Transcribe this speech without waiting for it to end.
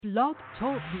Blog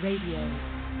Talk Radio.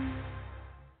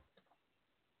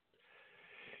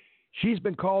 She's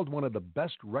been called one of the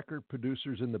best record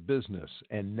producers in the business,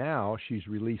 and now she's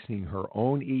releasing her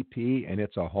own EP, and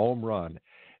it's a home run.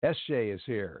 SJae is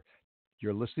here.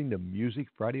 You're listening to Music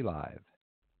Friday Live.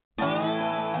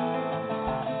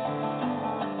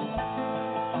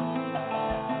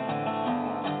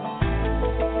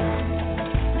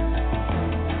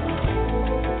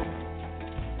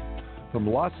 From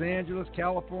Los Angeles,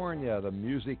 California, the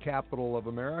music capital of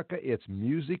America, it's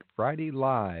Music Friday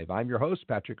Live. I'm your host,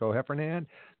 Patrick O'Heffernan.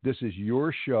 This is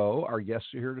your show. Our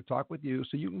guests are here to talk with you,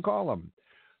 so you can call them.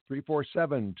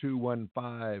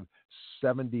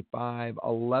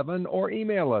 347-215-7511 or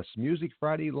email us,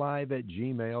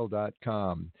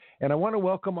 musicfridaylive@gmail.com. And I want to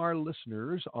welcome our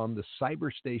listeners on the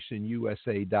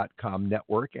cyberstationusa.com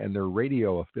network and their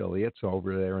radio affiliates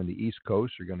over there on the East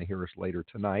Coast. You're going to hear us later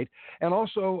tonight. And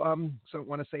also, so I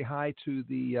want to say hi to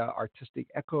the Artistic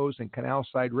Echoes and Canal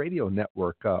Side Radio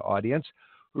Network audience,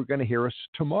 who are going to hear us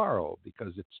tomorrow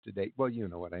because it's today. Well, you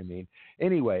know what I mean.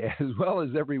 Anyway, as well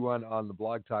as everyone on the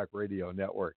Blog Talk Radio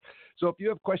Network. So if you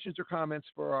have questions or comments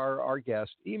for our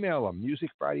guest, email them,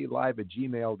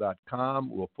 musicfridaylive@gmail.com.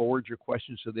 We'll forward your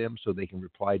questions to them so they can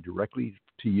reply directly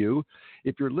to you.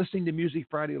 If you're listening to Music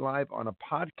Friday Live on a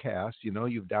podcast, you know,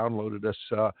 you've downloaded us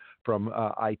from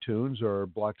iTunes or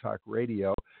Blog Talk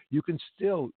Radio, you can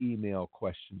still email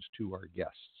questions to our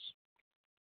guests.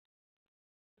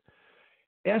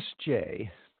 SJae,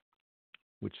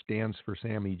 which stands for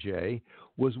Sammy Jay,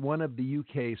 was one of the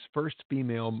UK's first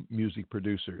female music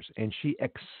producers, and she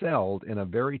excelled in a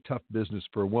very tough business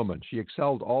for a woman. She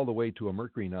excelled all the way to a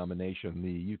Mercury nomination,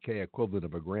 the UK equivalent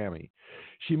of a Grammy.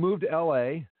 She moved to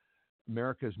LA,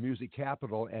 America's music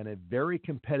capital, and a very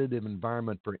competitive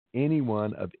environment for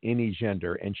anyone of any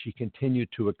gender, and she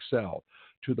continued to excel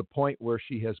to the point where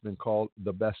she has been called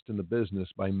the best in the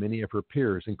business by many of her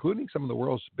peers, including some of the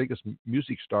world's biggest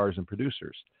music stars and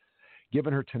producers.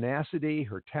 Given her tenacity,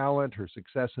 her talent, her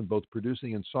success in both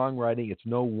producing and songwriting, it's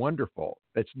no wonder,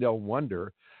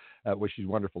 well, she's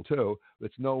wonderful too,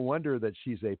 it's no wonder that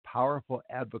she's a powerful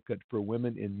advocate for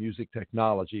women in music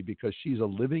technology, because she's a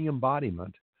living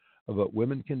embodiment of what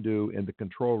women can do in the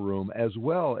control room as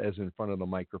well as in front of the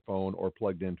microphone or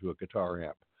plugged into a guitar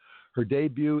amp. Her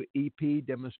debut EP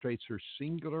demonstrates her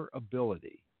singular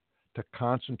ability to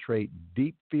concentrate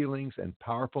deep feelings and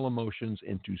powerful emotions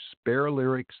into spare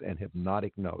lyrics and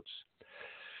hypnotic notes.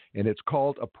 And it's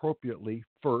called appropriately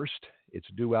First. It's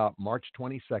due out March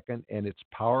 22nd, and it's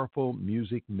powerful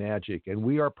music magic. And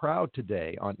we are proud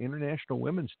today on International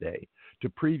Women's Day to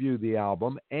preview the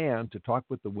album and to talk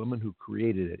with the woman who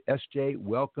created it. SJae,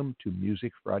 welcome to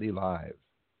Music Friday Live.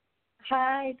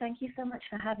 Hi, thank you so much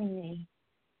for having me.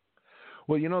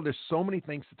 Well, you know, there's so many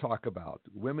things to talk about.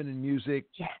 Women in music,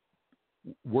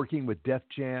 working with Def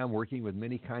Jam, working with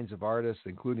many kinds of artists,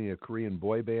 including a Korean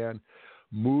boy band,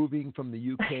 moving from the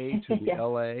UK to the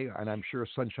LA, and I'm sure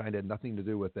Sunshine had nothing to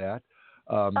do with that.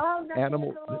 Nothing at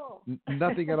all.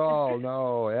 Nothing at all,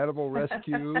 no. Animal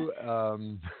Rescue.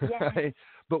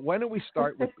 But why don't we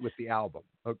start with the album,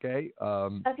 okay?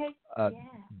 The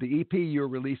EP you're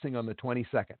releasing on the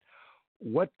 22nd.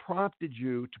 What prompted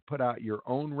you to put out your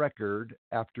own record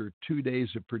after 2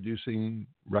 days of producing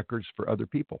records for other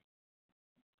people?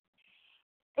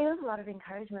 It was a lot of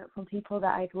encouragement from people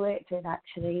that I'd worked with,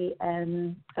 actually,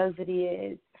 over the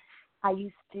years. I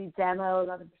used to demo a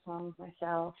lot of the songs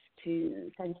myself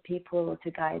to send to people,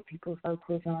 to guide people's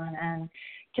vocals on. And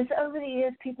just over the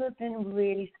years, people have been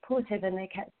really supportive, and they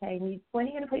kept saying, when are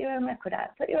you going to put your own record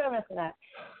out? Put your own record out.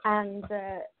 And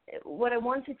what I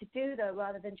wanted to do, though,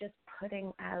 rather than just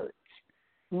putting out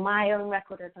my own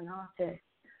record as an artist,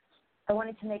 I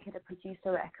wanted to make it a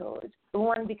producer record.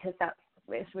 One, because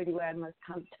it's really where I'm most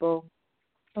comfortable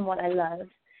and what I love.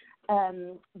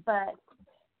 But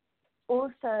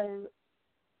also,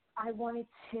 I wanted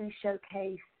to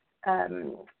showcase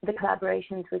the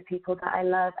collaborations with people that I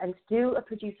love and to do a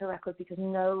producer record because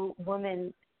no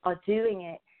women are doing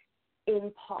it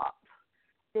in pop.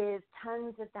 There's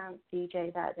tons of dance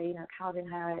DJs out there, you know, Calvin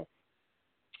Harris,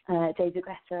 David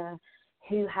Guetta,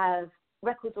 who have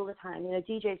records all the time. You know,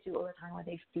 DJs do all the time where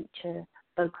they feature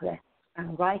vocalists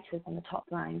and writers on the top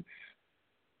line.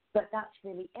 But that's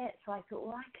really it. So I thought,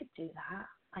 well, I could do that.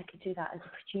 I could do that as a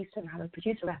producer and have a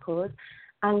producer record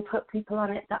and put people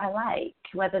on it that I like,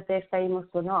 whether they're famous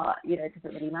or not. You know, it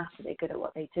doesn't really matter. They're good at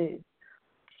what they do.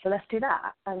 So let's do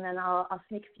that. And then I'll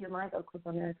sneak a few of my vocals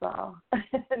on there as well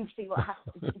and see what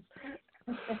happens.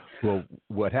 Well,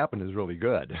 what happened is really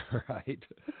good, right?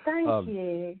 Thank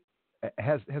you.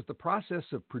 has the process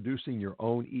of producing your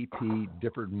own EP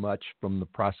differed much from the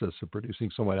process of producing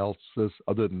someone else's,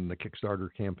 other than the Kickstarter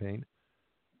campaign?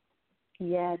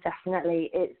 Yeah,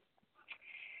 definitely.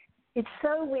 It's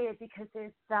so weird because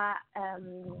there's that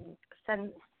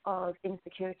sense of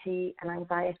insecurity and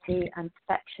anxiety and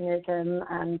perfectionism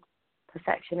and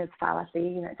perfectionist fallacy.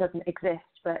 You know, it doesn't exist,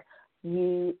 but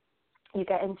you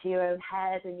get into your own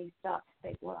head and you start to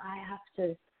think, well, I have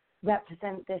to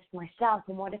represent this myself,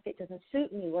 and what if it doesn't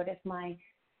suit me? What if my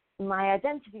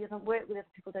identity doesn't work with it,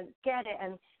 people don't get it?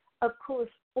 And of course,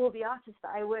 all the artists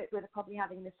that I work with are probably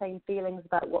having the same feelings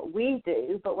about what we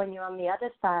do, but when you're on the other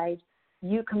side,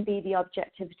 you can be the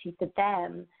objectivity for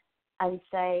them and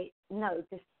say, no,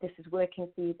 this is working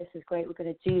for you, this is great, we're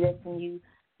going to do this, and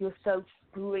you're so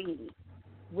free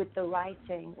with the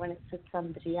writing when it's with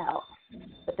somebody else.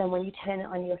 But then when you turn it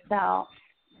on yourself,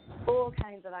 all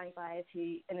kinds of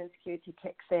anxiety and insecurity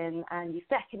kicks in, and you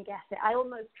second guess it. I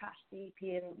almost trashed the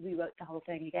EP and rewrote the whole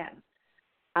thing again.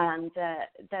 And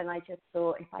then I just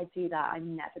thought, if I do that,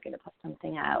 I'm never going to put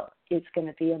something out. It's going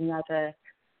to be another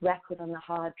record on the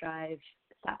hard drive,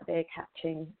 sat there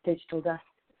catching digital dust.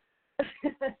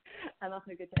 And not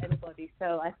so good to anybody.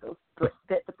 So I sort of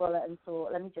bit the bullet and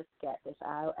thought, let me just get this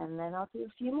out, and then I'll do a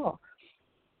few more.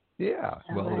 Yeah,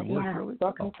 well, it worked really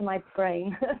welcome well. to my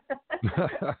brain.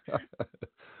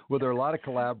 Well, there are a lot of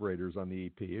collaborators on the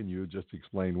EP, and you just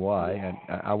explained why, and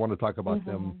I want to talk about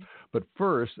them. But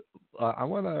first, I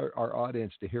want our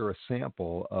audience to hear a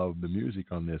sample of the music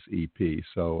on this EP.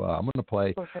 So I'm going to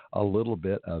play a little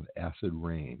bit of Acid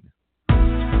Rain.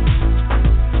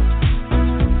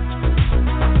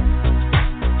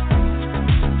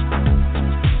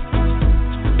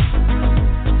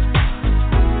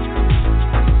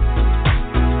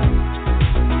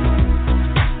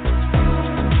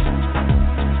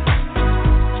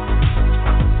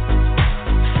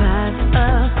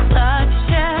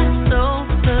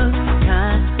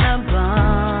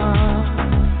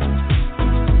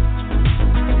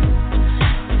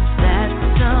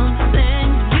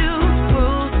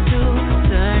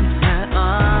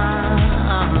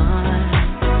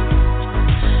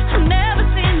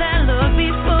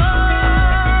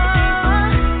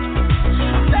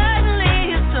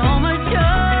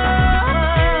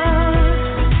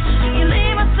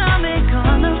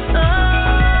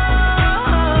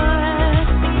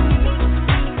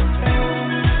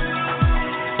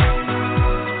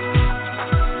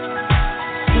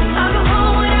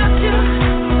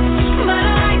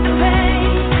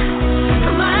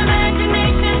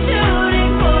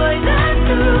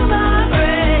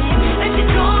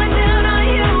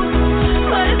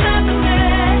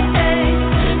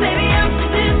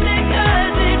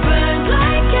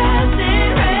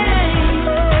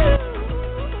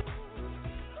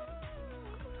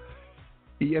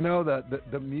 You know,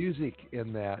 the music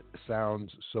in that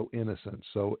sounds so innocent,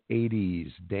 so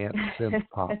 80s dance synth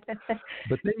pop.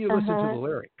 But then you listen to the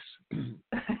lyrics.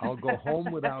 I'll go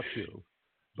home without you,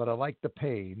 but I like the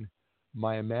pain,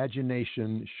 my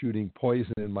imagination shooting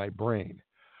poison in my brain.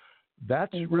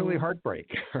 That's really heartbreak,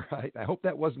 right? I hope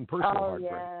that wasn't personal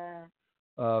heartbreak.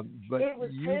 Yeah. But it was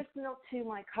personal to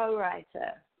my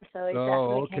co-writer, so it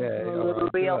definitely came from a all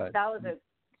right, real. good. That was it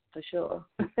for sure.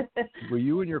 Were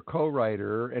you and your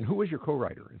co-writer, and who was your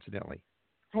co-writer, incidentally?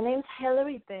 Her name's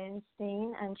Hilaire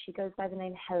Bernstein, and she goes by the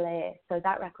name Hilaire. So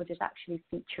that record is actually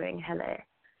featuring Hilaire.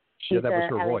 She's that was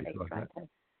her voice, wasn't it?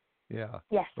 Yeah.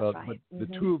 Yes, that's right. But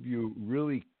the two of you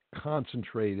really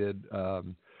concentrated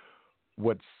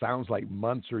what sounds like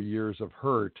months or years of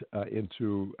hurt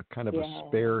into a kind of a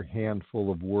spare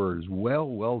handful of words.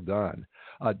 Well done.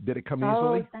 Did it come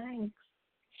easily? Oh, thanks.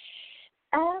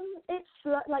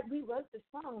 It's like we wrote the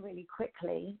song really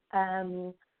quickly,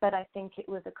 but I think it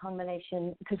was a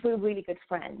combination because we were really good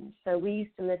friends. So we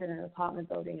used to live in an apartment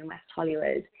building in West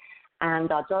Hollywood,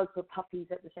 and our dogs were puppies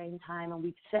at the same time, and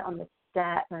we'd sit on the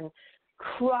step and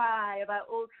cry about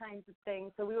all kinds of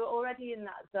things. So we were already in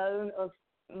that zone of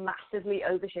massively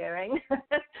oversharing.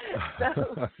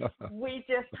 So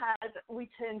we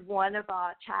turned one of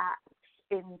our chats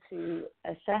into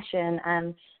a session,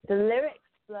 and the lyrics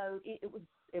flowed.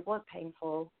 It was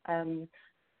painful,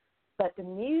 but the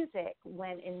music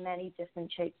went in many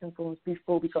different shapes and forms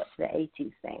before we got to the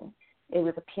 80s thing. It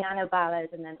was a piano ballad,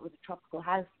 and then it was a tropical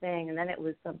house thing, and then it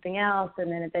was something else, and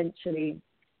then eventually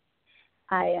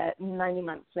I, 90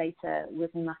 months later, was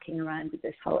mucking around with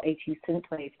this whole 80s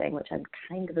synthwave thing, which I'm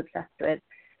kind of obsessed with,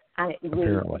 and it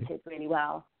really fitted really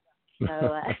well.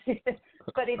 So,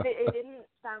 but it didn't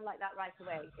sound like that right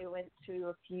away. It went through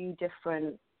a few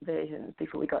different versions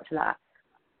before we got to that.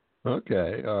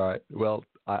 Okay, all right. Well,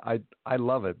 I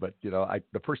love it, but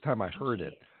the first time I heard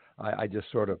it, I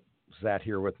just sort of sat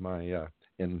here with my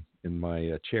in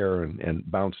my chair and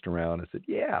bounced around and said,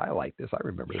 yeah, I like this. I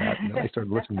remember that. And then I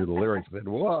started listening to the lyrics and said,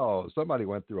 whoa, somebody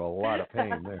went through a lot of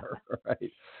pain there.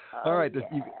 Right? All right.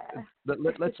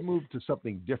 Let's move to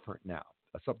something different now,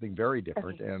 something very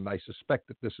different. Okay. And I suspect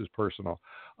that this is personal.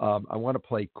 I want to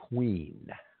play Queen.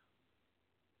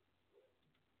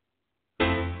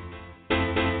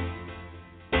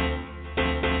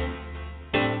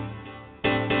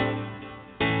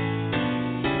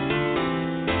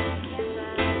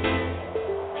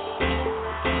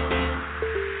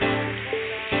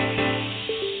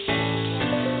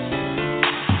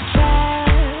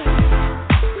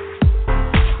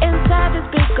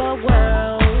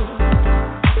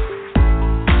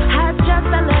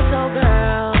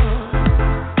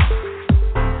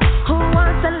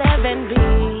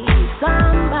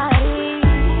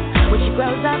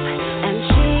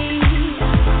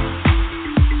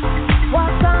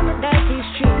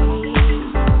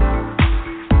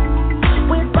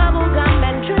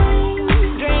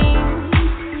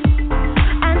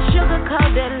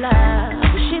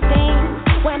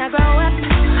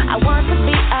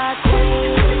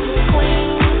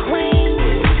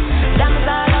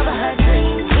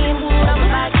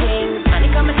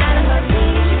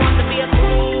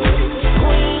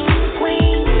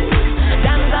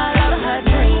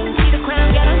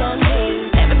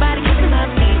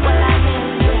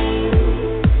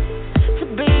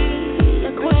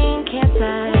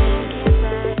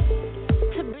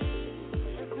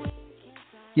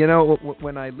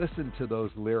 When I listen to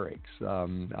those lyrics,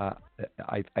 I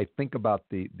think about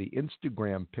the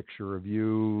Instagram picture of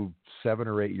you 7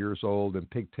 or 8 years old in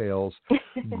pigtails,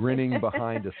 grinning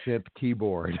behind a synth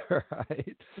keyboard,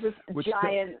 right? This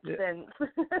giant synth.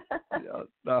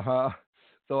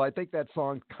 So I think that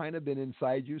song's kind of been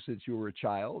inside you since you were a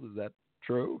child. Is that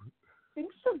true? I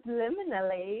think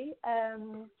subliminally.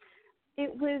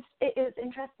 It was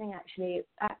interesting, actually. It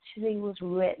actually was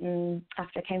written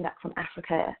after I came back from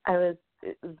Africa. I was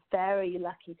very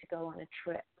lucky to go on a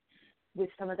trip with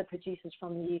some of the producers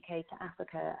from the UK to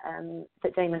Africa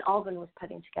that Damon Albarn was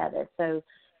putting together. So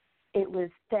it was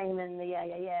Damon, the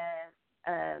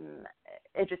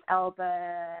Idris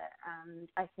Elba, and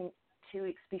I think 2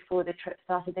 weeks before the trip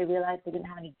started, they realized they didn't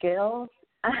have any girls.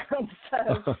 And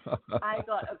so I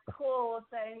got a call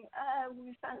saying,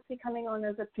 we fancy coming on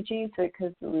as a producer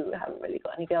because we haven't really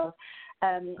got any girls.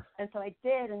 And so I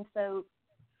did. And so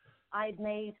I'd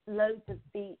made loads of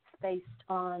beats based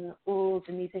on all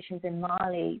the musicians in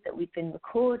Mali that we'd been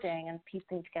recording and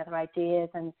piecing together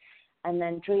ideas. And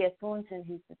then Dria Thronton,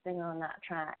 who's the singer on that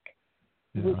track,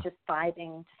 was just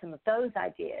vibing to some of those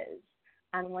ideas.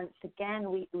 And once again,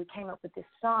 we came up with this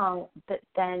song that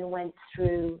then went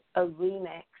through a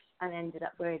remix and ended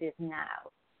up where it is now.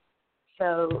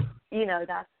 So,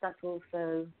 that's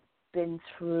also been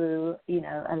through,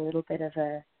 a little bit of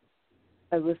a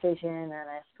revision and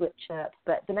a switch up.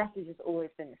 But the message has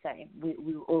always been the same. We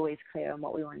were always clear on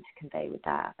what we wanted to convey with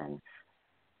that. And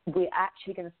we're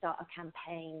actually going to start a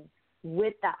campaign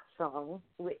with that song,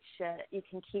 which you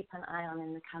can keep an eye on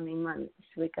in the coming months.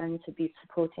 We're going to be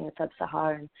supporting a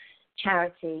sub-Saharan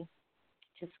charity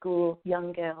to school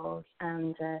young girls,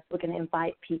 and we're going to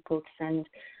invite people to send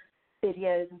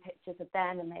videos and pictures of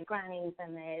them and their grannies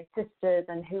and their sisters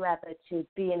and whoever to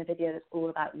be in a video that's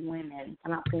all about women,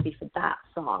 and that's going to be for that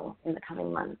song in the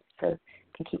coming months, so you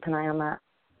can keep an eye on that.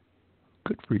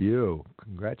 Good for you.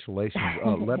 Congratulations.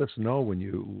 Let us know when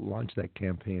you launch that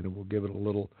campaign, and we'll give it a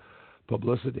little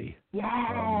publicity.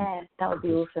 Yeah, that would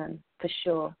be awesome, for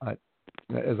sure.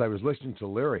 As I was listening to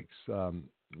lyrics,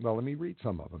 let me read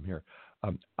some of them here.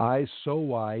 Eyes so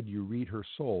wide, you read her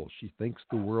soul. She thinks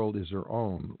the world is her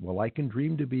own. Well, I can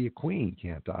dream to be a queen,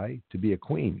 can't I? To be a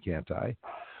queen, can't I?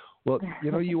 Well,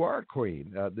 you are a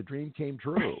queen. The dream came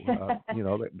true.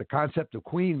 The concept of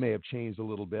queen may have changed a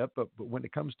little bit, but when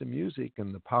it comes to music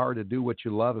and the power to do what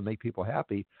you love and make people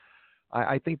happy,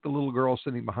 I think the little girl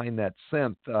sitting behind that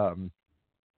synth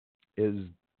is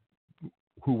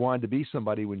who wanted to be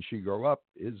somebody when she grew up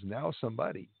is now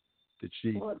somebody. Did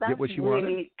she get what she wanted?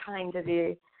 That's really kind of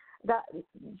you. That's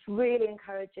really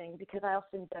encouraging, because I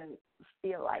often don't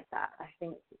feel like that. I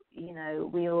think,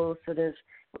 we all sort of,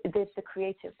 there's the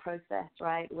creative process,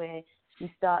 right, where you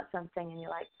start something and you're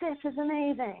like, this is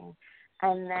amazing.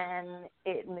 And then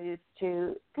it moves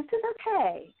to, this is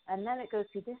okay. And then it goes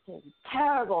to, this is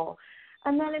terrible.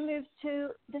 And then it moves to,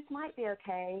 this might be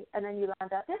okay. And then you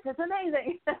land up, this is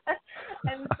amazing.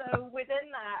 And so within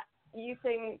that, you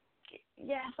think,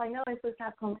 yes, I know I'm supposed to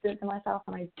have confidence in myself,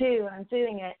 and I do, and I'm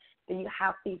doing it. But you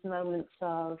have these moments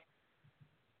of,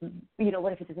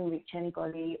 what if it doesn't reach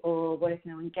anybody, or what if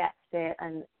no one gets it?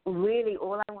 And really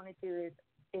all I want to do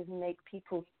is make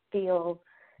people feel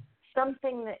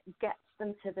something that gets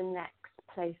them to the next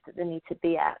place that they need to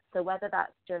be at. So whether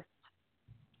that's just,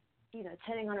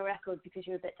 turning on a record because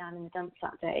you're a bit down in the dumps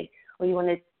that day, or you want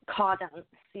to car dance, as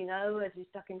you're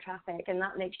stuck in traffic and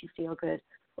that makes you feel good,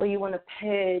 or you want to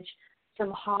purge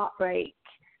some heartbreak,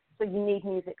 so you need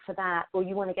music for that, or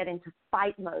you want to get into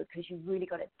fight mode because you really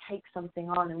got to take something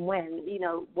on and win,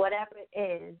 whatever it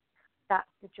is, that's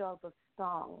the job of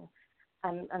song.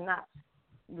 And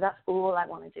that's all I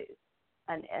want to do.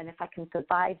 And if I can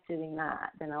survive doing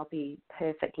that, then I'll be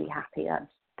perfectly happy.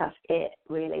 That's it,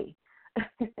 really.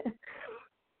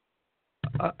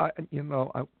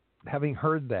 Having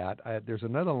heard that, there's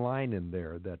another line in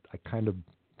there that I'm kind of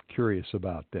curious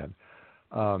about then.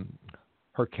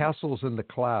 Her castle's in the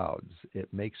clouds.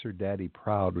 It makes her daddy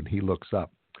proud when he looks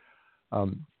up.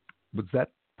 Was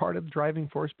that part of the driving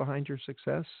force behind your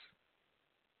success?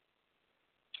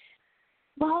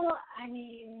 Well,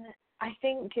 I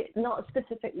think not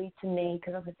specifically to me,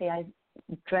 because obviously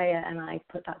Dria and I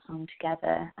put that song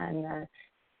together, and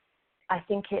I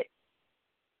think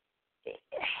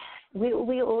we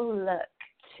all look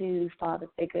to father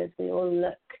figures. We all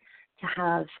look to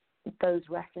have those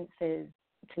references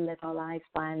to live our lives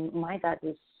by. And my dad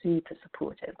was super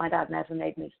supportive. My dad never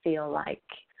made me feel like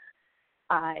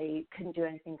I couldn't do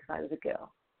anything because I was a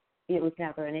girl. It was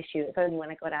never an issue. It's only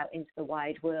when I got out into the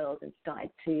wide world and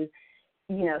started to,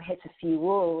 hit a few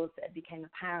walls that it became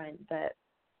apparent that,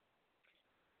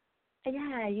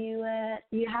 yeah, you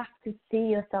have to see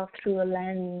yourself through a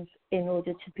lens in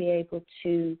order to be able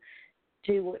to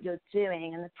do what you're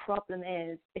doing. And the problem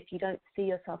is, if you don't see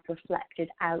yourself reflected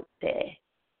out there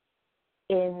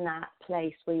in that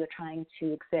place where you're trying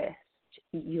to exist,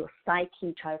 your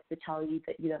psyche tries to tell you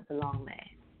that you don't belong there.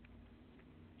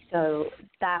 So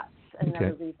that's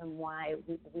another reason why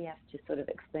we have to sort of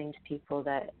explain to people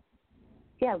that,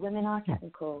 yeah, women are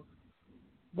technical,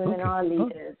 women are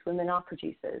leaders, women are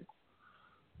producers.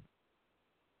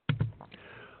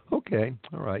 Okay,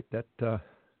 all right, that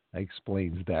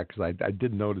explains that, because I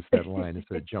did notice that line and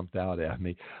so it jumped out at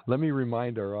me. Let me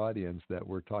remind our audience that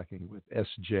we're talking with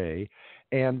SJae,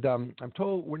 and I'm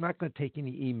told we're not going to take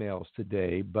any emails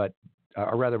today, but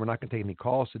or rather, we're not going to take any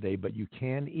calls today, but you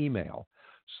can email.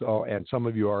 So, and some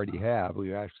of you already have.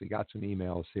 We actually got some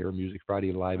emails here,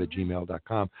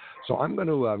 musicfridaylive@gmail.com. So I'm going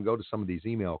to go to some of these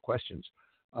email questions.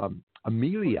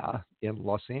 Amelia in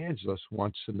Los Angeles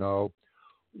wants to know,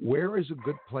 where is a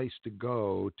good place to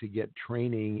go to get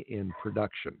training in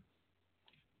production?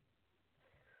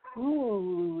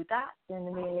 Ooh, that's in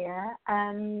Amelia.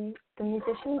 The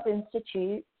Musicians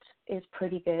Institute is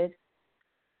pretty good.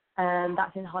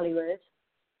 That's in Hollywood.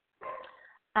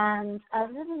 And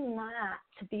other than that,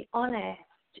 to be honest,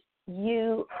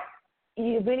 you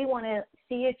really want to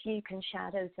see if you can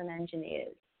shadow some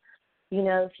engineers.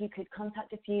 If you could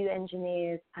contact a few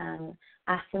engineers and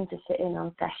ask them to sit in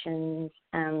on sessions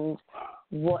and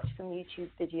watch some YouTube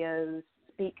videos,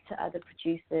 speak to other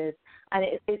producers. And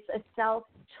it's a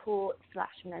self-taught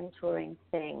 / mentoring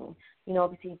thing.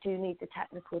 Obviously you do need the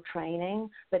technical training,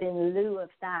 but in lieu of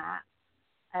that,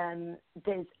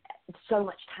 there's so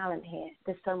much talent here.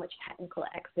 There's so much technical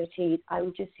expertise. I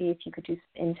would just see if you could do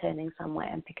some interning somewhere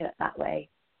and pick it up that way.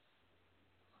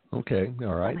 Okay,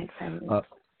 all right. That makes sense.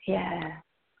 Yeah.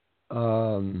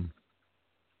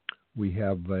 We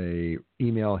have a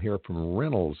email here from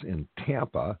Reynolds in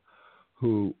Tampa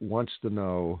who wants to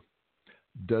know,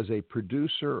 does a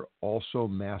producer also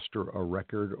master a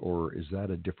record, or is that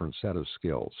a different set of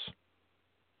skills?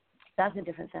 That's a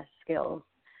different set of skills,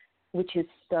 which is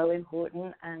so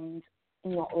important and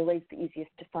not always the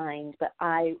easiest to find. But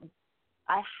I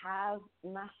have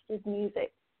mastered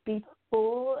music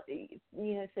before,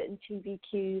 certain TV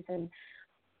cues and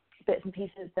bits and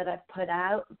pieces that I've put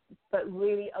out, but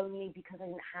really only because I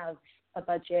didn't have a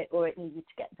budget or it needed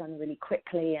to get done really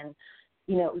quickly, and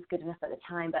it was good enough at the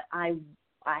time. But I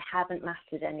haven't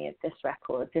mastered any of this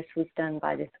record. This was done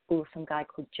by this awesome guy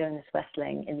called Jonas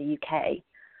Wessling in the UK,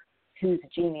 who's a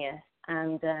genius,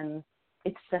 and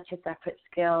it's such a separate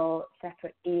skill,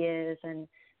 separate ears, and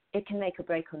it can make or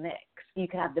break a mix. You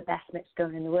can have the best mix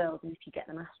going in the world, and if you get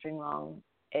the mastering wrong,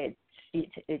 it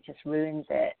just ruins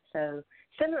it. So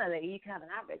similarly, you can have an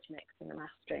average mix, and the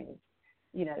mastering,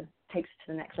 takes it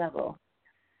to the next level.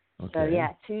 Okay. So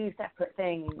yeah, two separate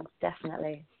things,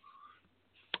 definitely.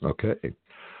 Okay.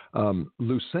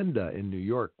 Lucinda in New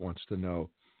York wants to know,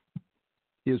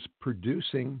 is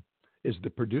the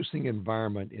producing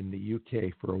environment in the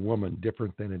UK for a woman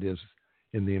different than it is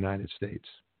in the United States?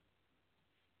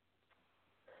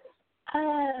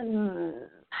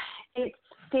 It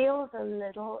feels a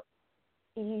little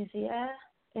easier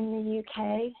in the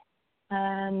UK.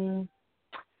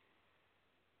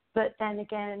 But then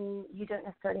again, you don't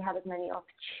necessarily have as many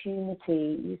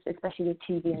opportunities, especially with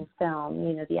TV and film.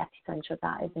 You know, the epicenter of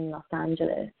that is in Los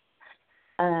Angeles.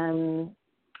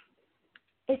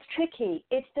 It's tricky.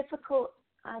 It's difficult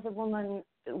as a woman,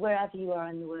 wherever you are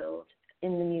in the world,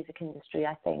 in the music industry,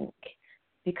 I think,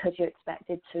 because you're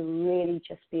expected to really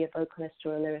just be a vocalist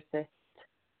or a lyricist,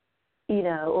 you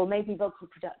know, or maybe vocal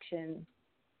production.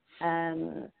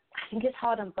 I think it's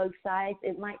hard on both sides.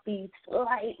 It might be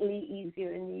slightly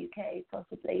easier in the UK,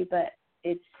 possibly, but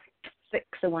it's 6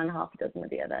 of one, half a dozen of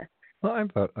the other. Well,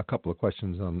 I've got a couple of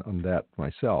questions on that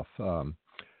myself.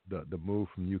 The move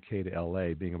from UK to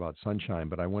LA being about sunshine,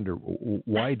 but I wonder,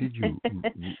 why did you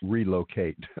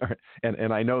relocate?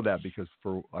 And I know that because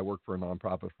I worked for a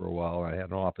nonprofit for a while. I had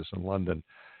an office in London,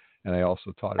 and I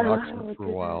also taught at Oxford for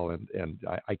a while. And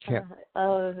I can't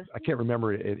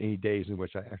remember any days in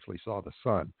which I actually saw the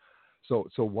sun. So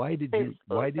why did you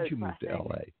move to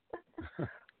LA?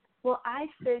 Well, I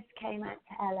first came out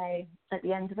to LA at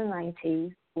the end of the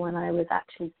 90s when I was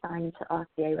actually signed to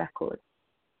RCA Records.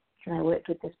 And I worked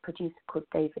with this producer called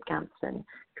David Gampson,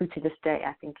 who to this day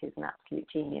I think is an absolute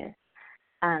genius.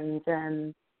 And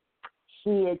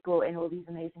he had brought in all these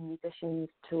amazing musicians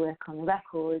to work on the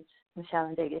records: Michelle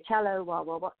and Davia Cello,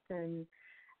 Wawa Watson,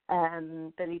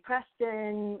 Billy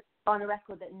Preston, on a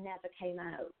record that never came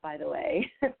out, by the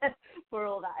way, for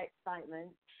all that excitement.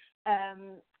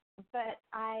 But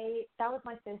that was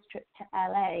my first trip to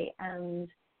LA, and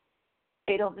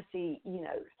it obviously, you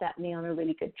know, set me on a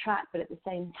really good track. But at the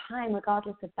same time,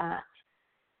 regardless of that,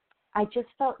 I just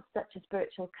felt such a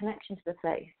spiritual connection to the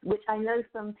place, which I know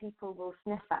some people will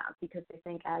sniff at because they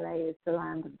think LA is the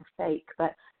land of the fake.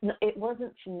 But no, it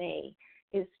wasn't for me.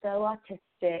 It's so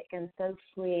artistic and so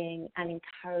freeing and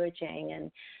encouraging.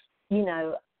 And, you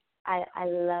know, I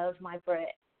love my Brits,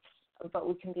 but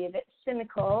we can be a bit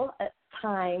cynical at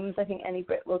times. I think any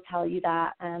Brit will tell you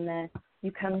that. And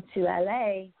you come to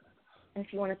LA, and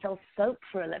if you want to sell soap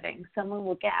for a living, someone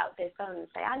will get out their phone and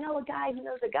say, I know a guy who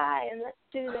knows a guy, and let's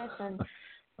do this. And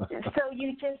so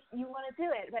you want to do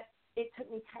it. But it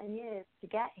took me 10 years to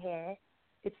get here.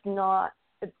 It's not,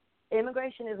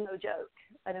 immigration is no joke.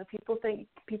 I know people think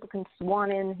people can swan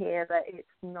in here, but it's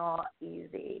not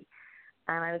easy.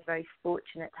 And I was very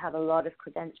fortunate to have a lot of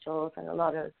credentials and a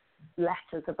lot of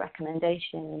letters of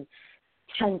recommendation,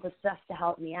 tons of stuff to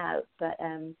help me out, but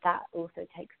that also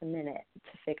takes a minute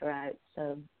to figure out.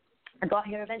 So I got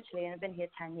here eventually, and I've been here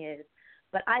 10 years.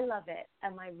 But I love it,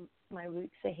 and my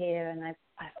roots are here, and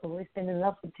I've always been in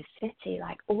love with the city,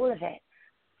 like all of it,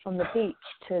 from the beach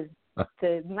to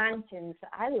the mountains.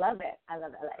 I love it. I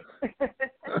love LA.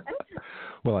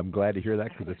 Well, I'm glad to hear that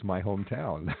because it's my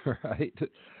hometown, right?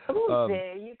 Oh,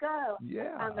 there you go.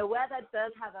 Yeah. And the weather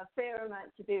does have a fair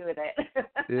amount to do with it.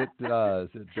 It does.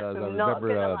 It does. I'm I not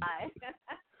remember gonna lie.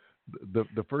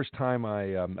 the first time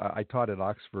I taught at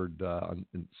Oxford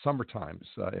in summer times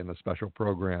in a special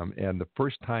program, and the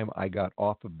first time I got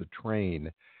off of the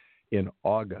train in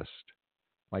August,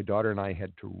 my daughter and I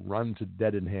had to run to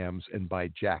Debenhams and buy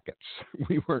jackets.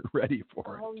 We weren't ready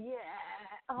for it. Oh, yeah.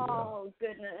 Oh, yeah.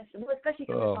 Goodness. Well, especially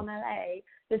coming from LA,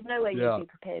 there's no way you'd be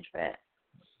prepared for it.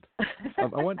 I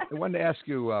wanted to ask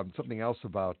you something else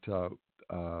about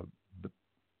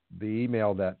the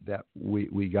email that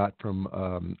we got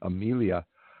from Amelia.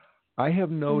 I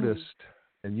have noticed,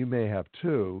 and you may have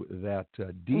too, that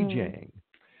DJing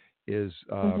is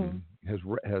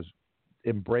has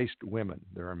embraced women.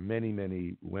 There are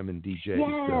many women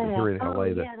DJs here in LA.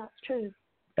 Yeah, that's true.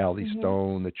 Allie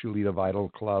Stone, the Chulita Vital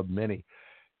Club, many.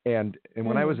 And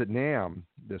when I was at NAMM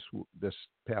this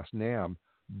past NAMM,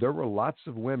 there were lots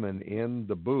of women in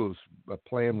the booths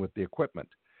playing with the equipment.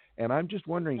 And I'm just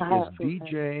wondering, is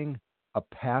DJing a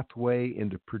pathway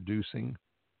into producing?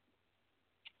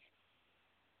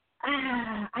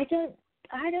 I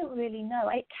don't really know.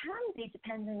 It can be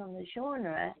depending on the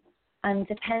genre and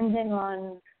depending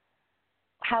on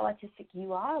how artistic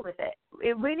you are with it.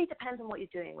 It really depends on what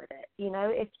you're doing with it. You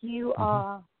know, if you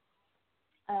are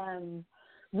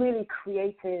really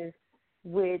creative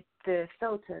with the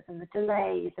filters and the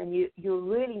delays, and you're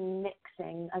really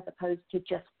mixing as opposed to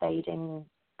just fading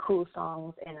cool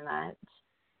songs in and out,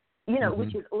 you know,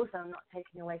 which is also not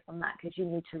taking away from that, because you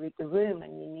need to read the room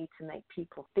and you need to make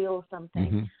people feel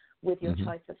something with your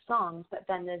choice of songs. But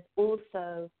then there's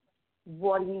also,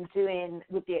 what are you doing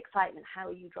with the excitement? How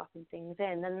are you dropping things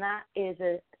in? And that is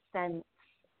a sense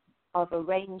of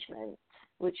arrangement,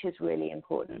 which is really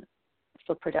important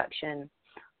for production.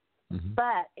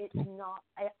 But it's not.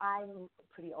 I'm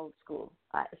pretty old school,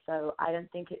 so I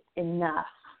don't think it's enough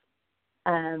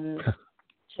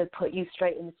to put you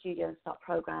straight in the studio and start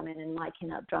programming and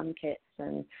miking up drum kits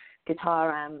and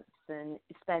guitar amps and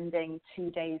spending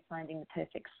 2 days finding the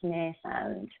perfect snare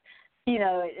sound. You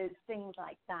know, it's things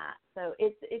like that. So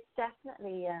it's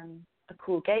definitely a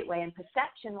cool gateway. And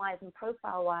perception-wise and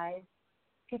profile-wise,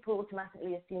 people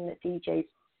automatically assume that DJs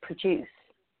produce.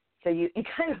 So you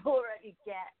kind of already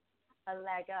get a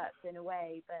leg up in a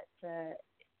way. But,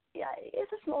 yeah,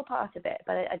 it's a small part of it.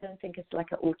 But I don't think it's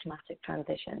like an automatic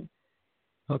transition.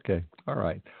 Okay. All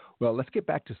right. Well, let's get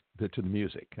back to the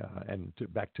music and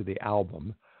back to the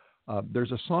album.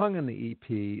 There's a song in the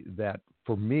EP that,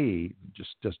 for me,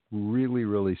 just really,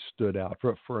 really stood out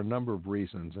for a number of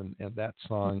reasons, and that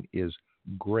song is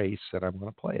Grace, and I'm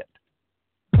going to play it.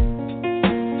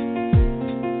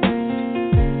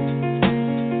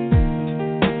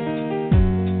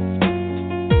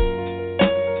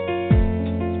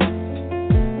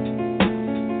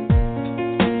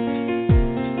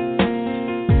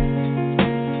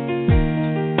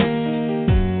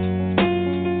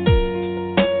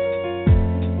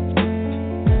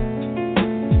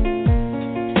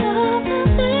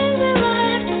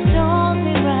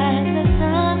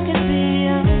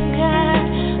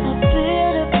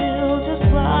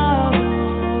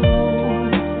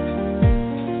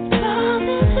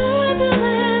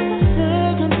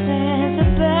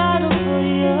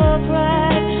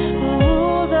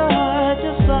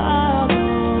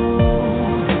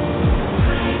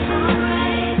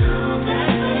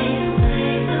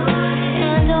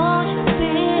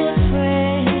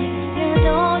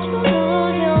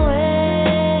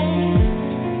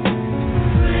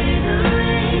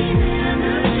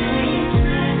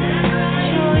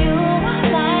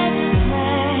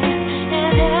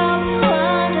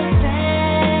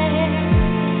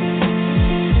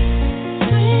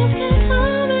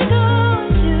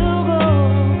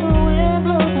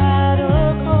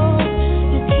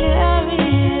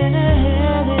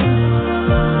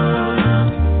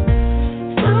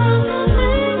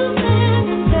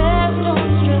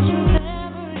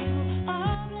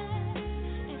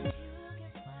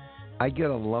 I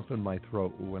get a lump in my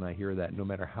throat when I hear that, no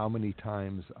matter how many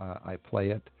times I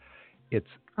play it. It's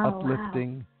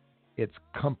uplifting, wow. It's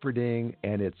comforting,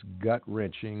 and it's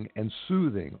gut-wrenching and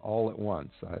soothing all at once.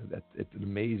 It's an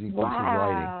amazing piece of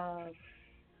writing.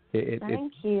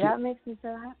 Thank you. That makes me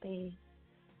so happy.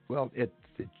 Well, it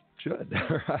should,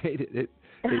 right?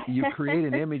 You create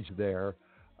an image there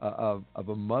of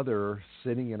a mother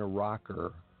sitting in a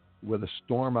rocker with a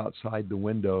storm outside the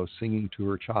window singing to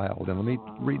her child. And let me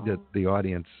read the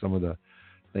audience some of the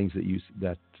things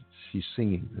that she's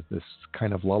singing, this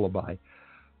kind of lullaby.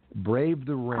 Brave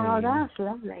the rain. Oh, that's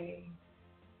lovely.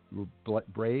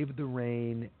 Brave the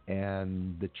rain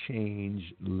and the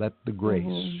change. Let the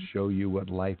grace show you what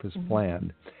life has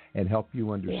planned and help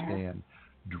you understand.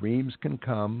 Yeah. Dreams can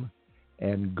come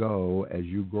and go as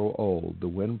you grow old. The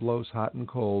wind blows hot and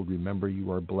cold. Remember,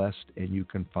 you are blessed and you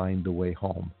can find the way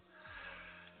home.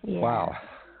 Yeah.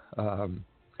 Wow.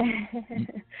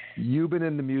 You've been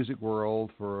in the music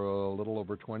world for a little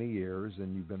over 20 years,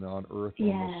 and you've been on Earth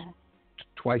almost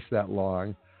twice that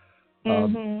long.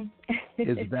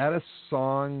 Is that a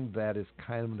song that is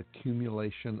kind of an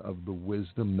accumulation of the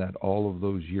wisdom that all of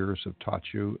those years have taught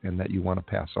you and that you want to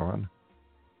pass on?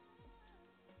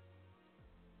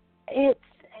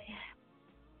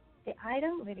 I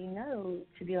don't really know,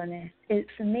 to be honest.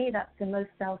 For me, that's the most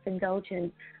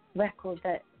self-indulgent record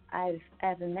that I've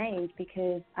ever made,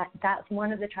 because that's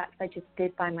one of the tracks I just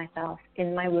did by myself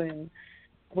in my room,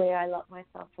 where I locked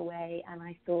myself away and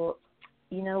I thought,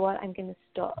 you know what, I'm going to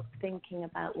stop thinking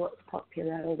about what's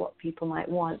popular or what people might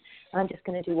want. I'm just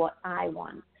going to do what I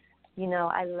want. You know,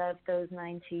 I love those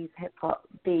 90s hip-hop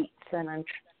beats, and I'm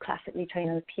classically trained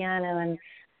on the piano, and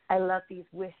I love these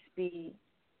wispy,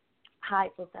 high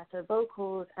falsetto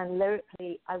vocals, and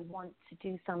lyrically I want to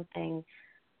do something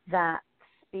that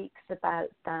speaks about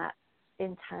that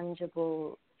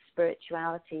intangible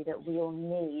spirituality that we all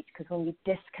need, because when you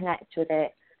disconnect with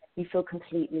it, you feel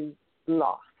completely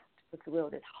lost, because the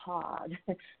world is hard.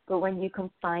 But when you can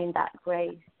find that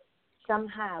grace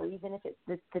somehow, even if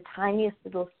it's the tiniest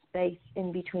little space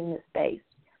in between the space,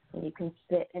 and you can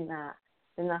sit in that,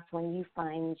 then that's when you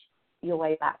find your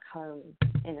way back home,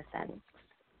 in a sense.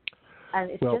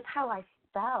 And it's just how I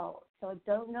felt. So I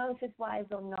don't know if it's wise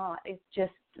or not. It's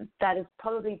just that is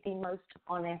probably the most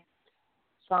honest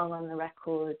song on the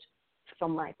record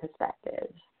from my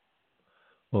perspective.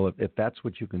 Well, if that's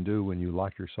what you can do when you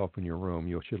lock yourself in your room,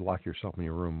 you should lock yourself in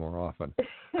your room more often.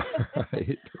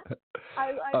 Right?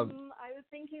 I was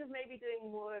thinking of maybe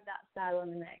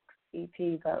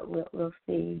but we'll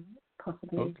see,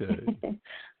 possibly. Okay.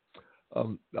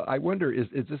 I wonder, is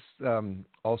this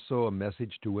also a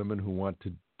message to women who want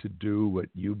to do what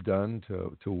you've done,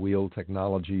 to wield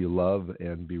technology you love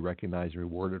and be recognized and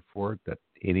rewarded for it, that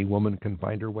any woman can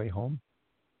find her way home?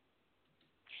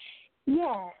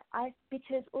 Yeah,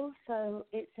 because also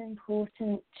it's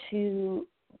important to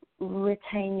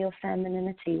retain your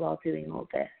femininity while doing all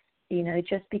this. You know,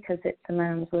 just because it's a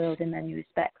man's world in many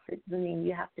respects, it doesn't mean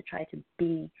you have to try to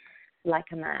be like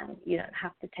a man. You don't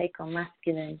have to take on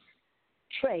masculine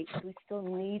traits. We still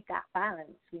need that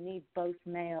balance. We need both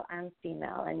male and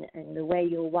female, and the way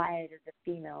you're wired as a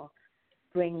female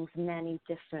brings many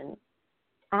different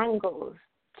angles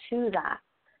to that,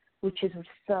 which is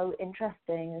so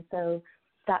interesting. And so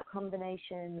that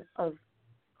combination of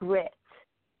grit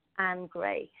and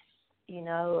grace, you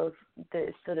know, of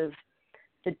the sort of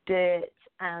the dirt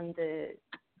and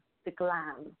the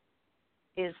glam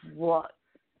is what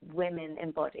women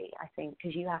embody, I think,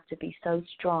 because you have to be so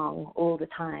strong all the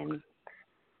time.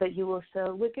 But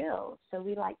we're girls, so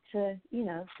we like to, you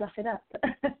know, fluff it up.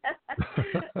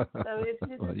 So it's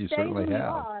just well, you stay certainly who you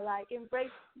have. are, like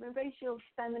embrace your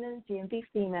femininity and be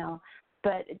female,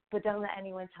 but don't let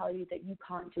anyone tell you that you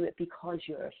can't do it because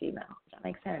you're a female. Does that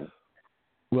make sense?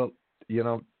 Well, you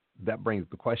know, that brings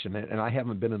the question, and I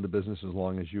haven't been in the business as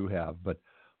long as you have, but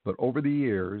over the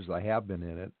years I have been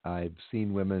in it. I've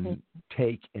seen women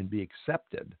take and be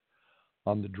accepted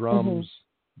on the drums,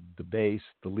 the bass,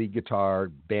 the lead guitar,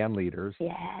 band leaders.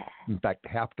 Yeah. In fact,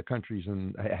 half the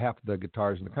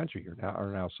guitars in the country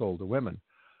are now sold to women.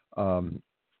 Wow.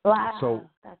 So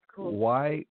that's cool.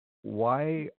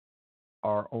 Why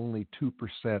are only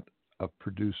 2% of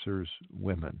producers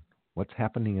women? What's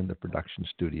happening in the production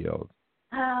studio?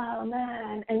 Oh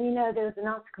man! And you know, there was an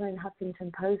article in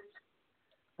Huffington Post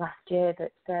last year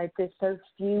that said there's so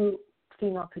few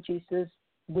female producers,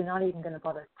 we're not even going to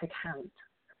bother to count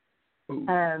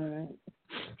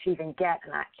to even get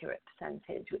an accurate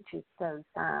percentage, which is so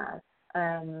sad.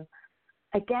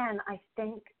 Again, I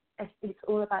think it's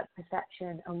all about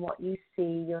perception and what you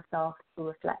see yourself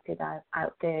reflected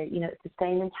out there. You know, it's the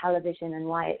same in television and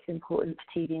why it's important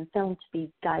for TV and film to be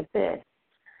diverse.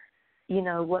 You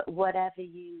know, whatever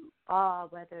you are,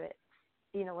 whether it's,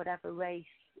 you know, whatever race,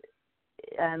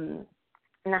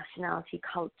 nationality,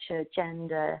 culture,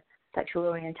 gender, sexual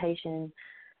orientation,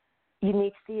 you need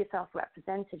to see yourself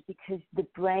represented, because the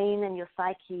brain and your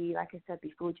psyche, like I said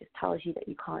before, just tells you that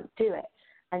you can't do it.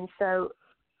 And so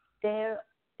there's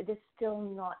still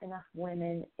not enough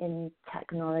women in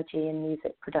technology and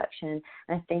music production.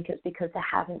 And I think it's because they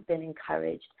haven't been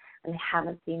encouraged and they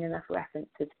haven't seen enough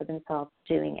references for themselves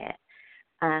doing it.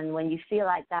 And when you feel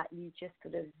like that, you just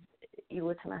you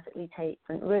automatically take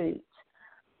different routes.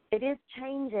 It is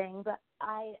changing, but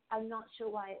I'm not sure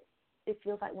why it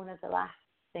feels like one of the last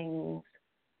things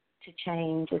to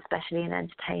change, especially in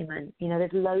entertainment. You know,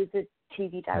 there's loads of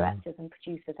TV directors and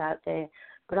producers out there,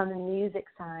 but on the music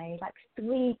side, like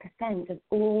 3% of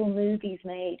all movies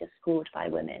made are scored by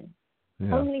women.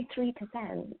 Yeah. Only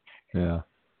 3%. Yeah.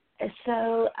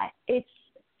 So it's...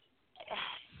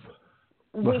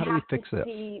 Well, how do we fix this?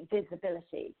 See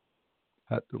visibility.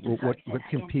 What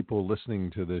can people listening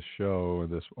to this show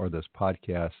or this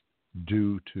podcast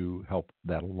do to help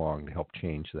that along, to help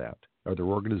change that? Are there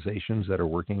organizations that are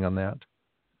working on that?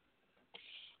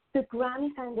 The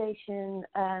Grammy Foundation,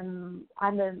 I'm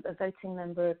a voting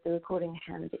member of the Recording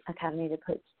Academy that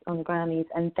puts on the Grammys,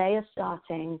 and they are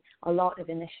starting a lot of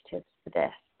initiatives for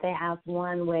this. They have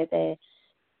one where they're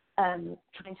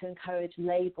trying to encourage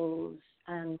labels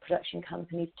and production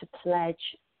companies to pledge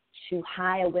to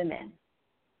hire women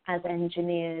as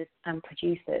engineers and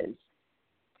producers.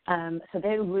 So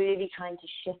they're really trying to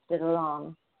shift it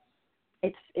along.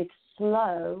 It's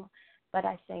slow, but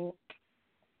I think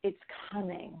it's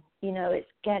coming. You know, it's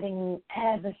getting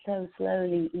ever so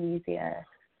slowly easier.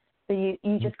 So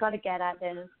you just got to get out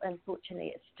there. And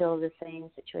unfortunately, it's still the same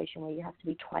situation where you have to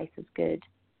be twice as good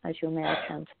as your male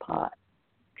counterpart,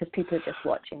 because people are just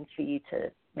watching for you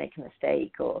to make a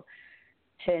mistake or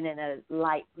turn in a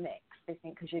light mix. They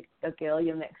think because you're a girl,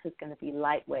 your mix is going to be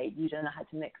lightweight. You don't know how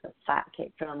to mix a fat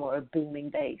kick drum or a booming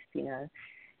bass, you know.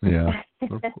 Yeah.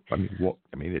 I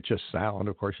mean, it just sound.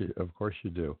 Of course you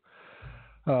do.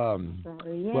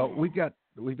 Well, we've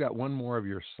got one more of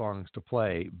your songs to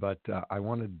play, but I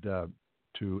wanted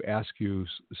to ask you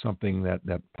something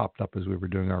that popped up as we were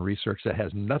doing our research that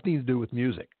has nothing to do with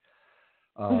music.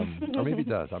 Or maybe it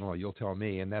does. I don't know. You'll tell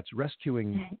me. And that's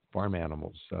rescuing farm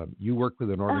animals. You work with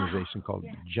an organization called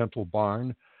Gentle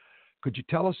Barn. Could you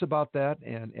tell us about that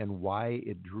and why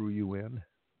it drew you in?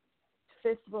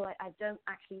 first of all, I don't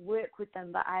actually work with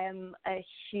them, but I am a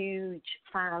huge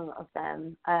fan of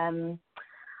them.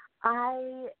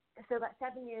 So about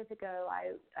 7 years ago,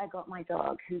 I got my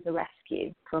dog, who's a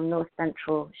rescue from North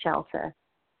Central Shelter.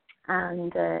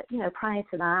 And, prior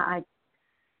to that, I'd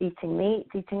eating meat,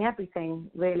 eating everything,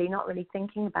 really, not really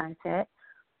thinking about it.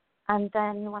 And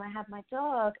then when I had my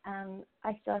dog,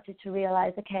 I started to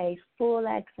realize, okay, 4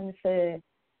 legs and fur,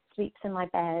 sleeps in my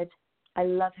bed. I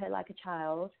love her like a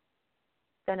child.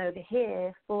 Then over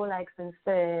here, 4 legs and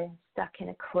fur, stuck in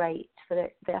a crate for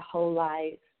their whole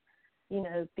lives,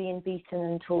 being beaten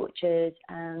and tortured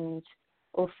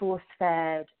or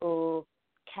force-fed or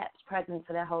kept pregnant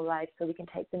for their whole life so we can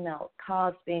take the milk,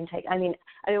 calves being taken. I mean,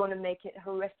 I don't want to make it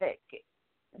horrific,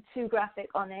 too graphic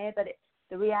on air, but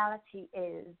the reality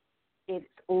is it's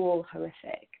all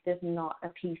horrific. There's not a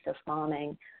piece of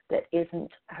farming that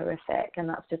isn't horrific, and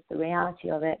that's just the reality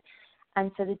of it.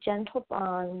 And so the Gentle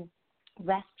Barn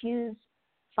rescues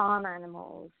farm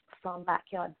animals from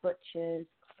backyard butchers,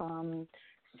 from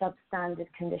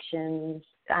substandard conditions,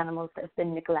 animals that have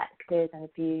been neglected and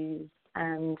abused,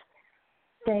 and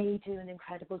they do an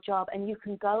incredible job. And you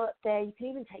can go up there, you can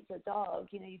even take your dog,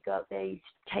 you go up there, you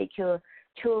take your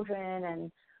children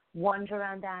and wander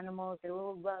around animals. They're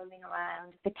all roaming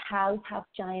around. The cows have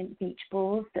giant beach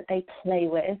balls that they play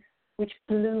with, which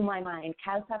blew my mind.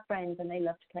 Cows have friends and they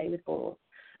love to play with balls.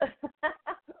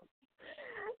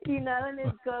 And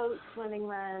there's goats running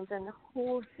around and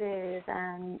horses,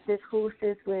 and there's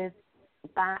horses with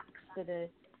backs that are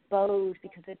bowed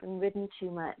because they've been ridden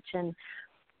too much. And,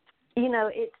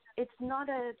 it's not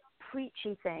a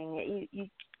preachy thing. You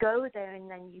go there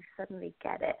and then you suddenly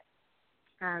get it.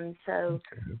 And so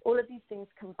all of these things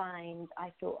combined,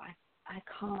 I thought I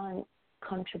can't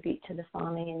contribute to the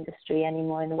farming industry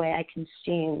anymore in the way I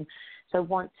consume. So I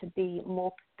want to be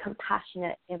more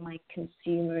compassionate in my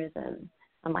consumerism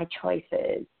and my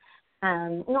choices.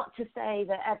 Not to say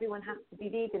that everyone has to be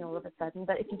vegan all of a sudden,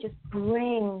 but if you just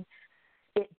bring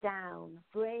it down,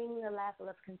 bring the level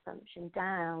of consumption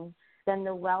down, then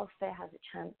the welfare has a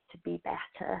chance to be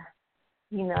better,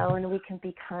 and we can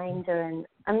be kinder. And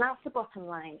that's the bottom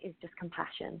line, is just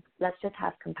compassion. Let's just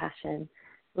have compassion.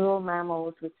 We're all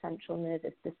mammals with central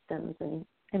nervous systems and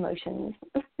emotions.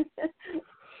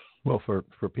 Well, for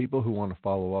people who want to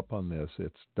follow up on this,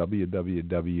 it's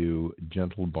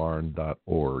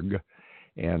www.gentlebarn.org.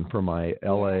 And for my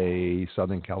LA,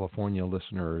 Southern California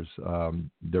listeners,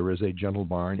 there is a Gentle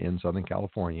Barn in Southern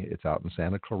California. It's out in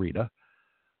Santa Clarita.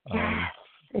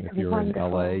 If you're wonderful.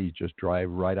 In LA, you just drive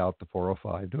right out the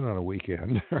 405, do it on a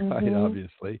weekend, right,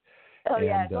 obviously. Oh,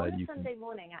 yeah, it's on a Sunday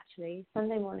morning, actually.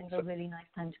 Sunday morning's a really nice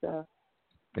time to go.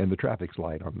 And the traffic's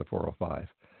light on the 405.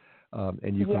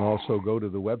 And you can also go to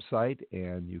the website,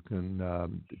 and you can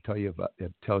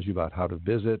it tells you about how to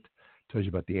visit, tells you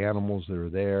about the animals that are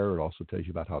there. It also tells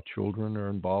you about how children are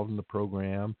involved in the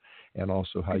program, and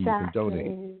also how you can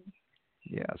donate.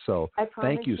 Yeah, so I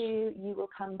promise thank you. You will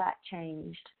come back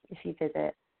changed if you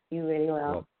visit. You really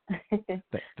will. Well,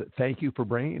 thank you for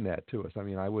bringing that to us. I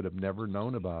mean, I would have never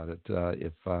known about it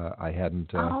if I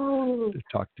hadn't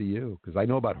talked to you, because I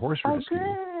know about horse rescue,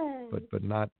 but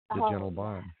not the Gentle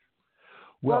Barn.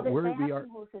 Well, they we have are. Some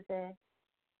horses there.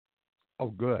 Oh,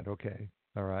 good. Okay.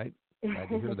 All right. Glad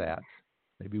to hear that.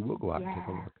 Maybe we'll go out and take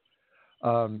a look.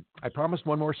 I promised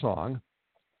one more song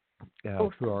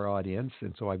to our audience,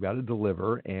 and so I've got to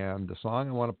deliver. And the song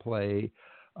I want to play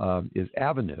is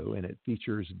Avenue, and it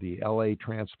features the LA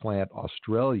transplant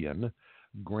Australian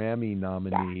Grammy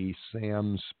nominee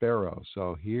Sam Sparro.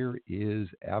 So here is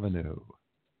Avenue.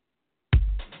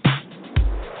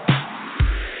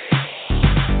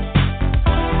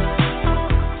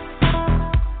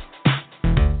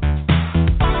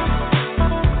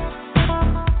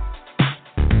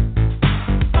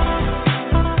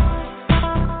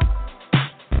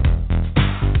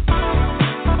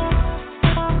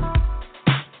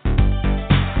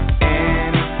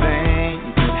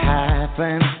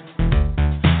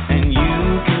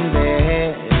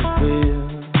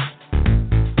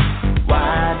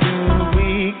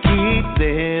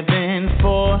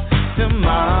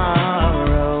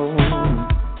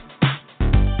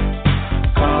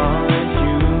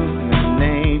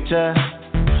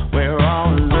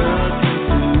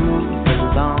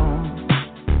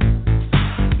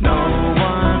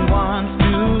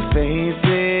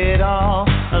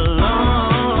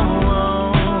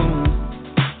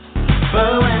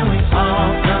 But when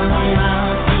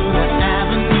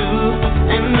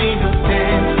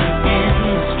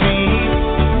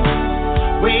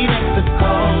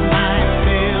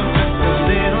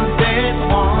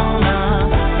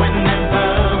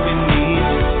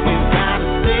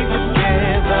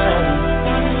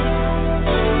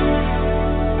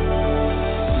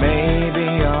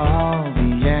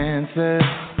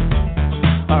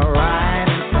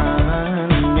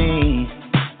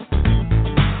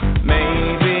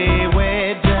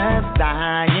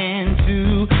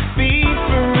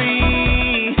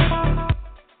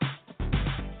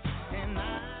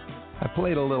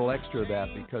extra of that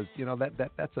because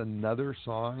that's another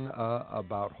song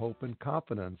about hope and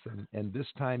confidence, and this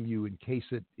time you encase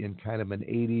it in kind of an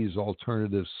 '80s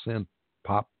alternative synth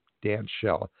pop dance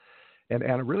shell, and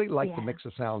I really like the mix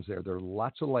of sounds there. There are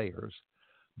lots of layers,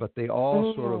 but they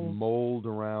all sort of mold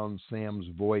around Sam's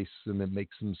voice, and it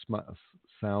makes him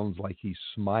sounds like he's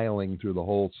smiling through the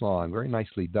whole song. Very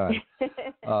nicely done.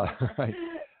 Right.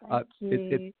 Thank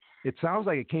you. It sounds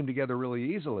like it came together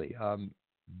really easily.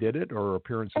 Did it, or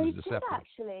appearances deceptive? It did,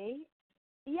 actually.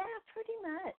 Yeah, pretty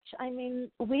much. I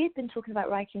mean, we had been talking about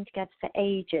writing together for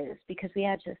ages because we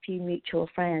had a few mutual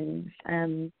friends,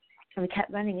 and we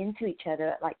kept running into each other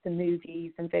at like the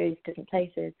movies and various different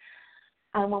places.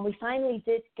 And when we finally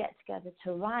did get together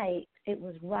to write, it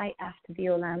was right after the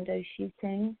Orlando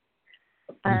shooting,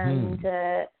 and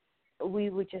we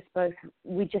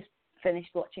just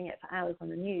finished watching it for hours on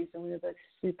the news, and we were both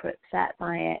super upset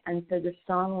by it. And so the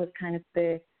song was kind of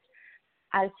birthed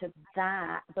out of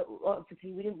that, but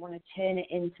obviously we didn't want to turn it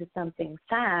into something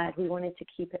sad. We wanted to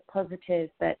keep it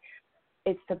positive, but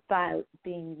it's about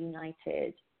being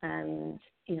united. And,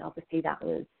 obviously that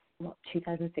was,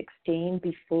 2016,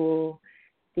 before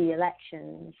the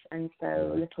elections. And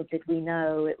so little did we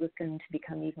know it was going to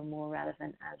become even more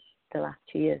relevant as the last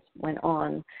 2 years went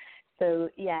on. So,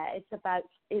 yeah, it's about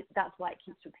it. That's why it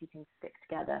keeps repeating, stick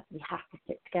together. We have to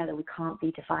stick together. We can't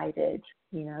be divided.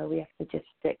 We have to just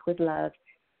stick with love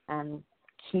and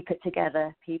keep it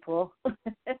together, people.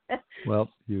 Well,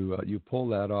 you pull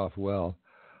that off well.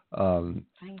 Thank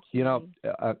you.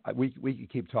 We could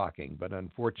keep talking, but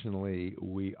unfortunately,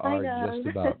 we are just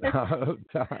about out of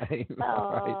time.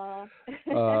 Right?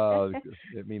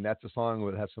 I mean, that's a song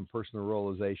that has some personal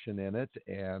realization in it,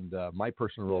 and my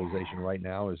personal realization right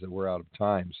now is that we're out of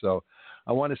time. So,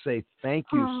 I want to say thank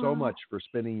you so much for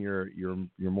spending your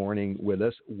morning with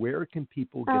us. Where can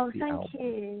people get the album? Thank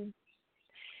you.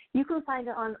 You can find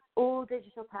it on all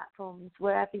digital platforms,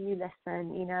 wherever you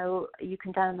listen. You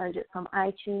can download it from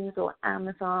iTunes or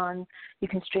Amazon. You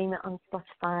can stream it on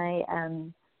Spotify.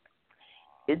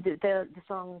 The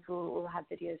songs will have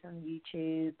videos on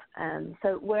YouTube.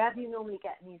 So wherever you normally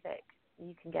get music,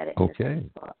 you can get it in the same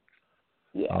spot.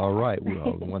 Yeah. All right.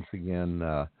 Well, once again,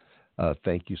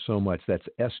 thank you so much. That's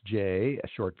SJae,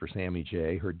 short for Sammy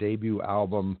Jay. Her debut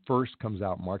album, First, comes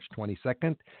out March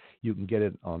 22nd. You can get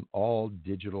it on all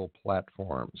digital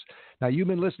platforms. Now, you've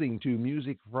been listening to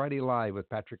Music Friday Live with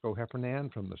Patrick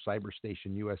O'Heffernan from the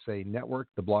Cyberstation USA Network,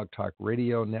 the Blog Talk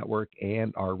Radio Network,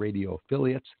 and our radio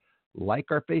affiliates. Like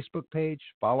our Facebook page,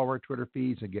 follow our Twitter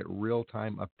feeds, and get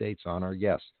real-time updates on our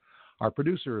guests. Our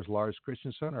producer is Lars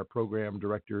Christensen. Our program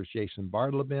director is Jason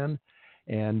Bartleben.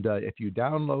 And if you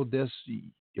download this,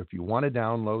 if you want to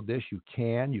download this, you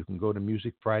can. You can go to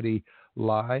Music Friday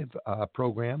Live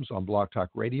programs on Blog Talk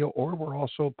Radio, or we're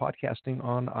also podcasting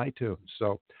on iTunes.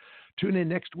 So tune in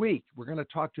next week. We're going to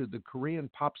talk to the Korean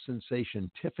pop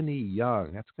sensation Tiffany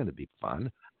Young. That's going to be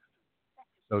fun.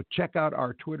 So check out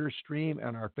our Twitter stream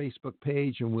and our Facebook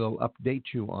page, and we'll update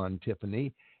you on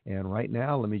Tiffany. And right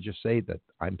now, let me just say that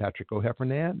I'm Patrick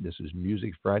O'Heffernan. This is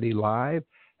Music Friday Live.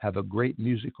 Have a great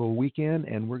musical weekend,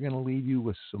 and we're going to leave you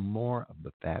with some more of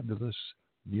the fabulous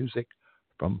music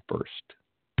from First.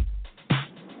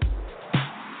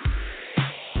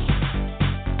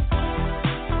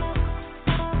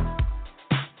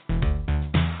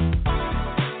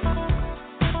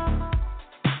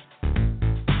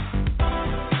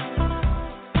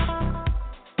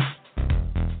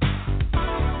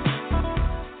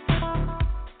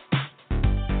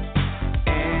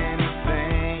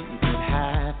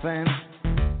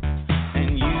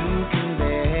 And you can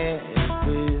bet it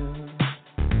will.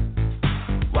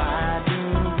 Why do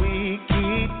we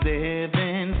keep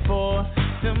living for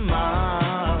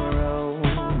tomorrow?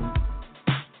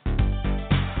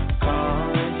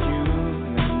 Call it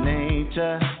human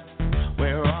nature.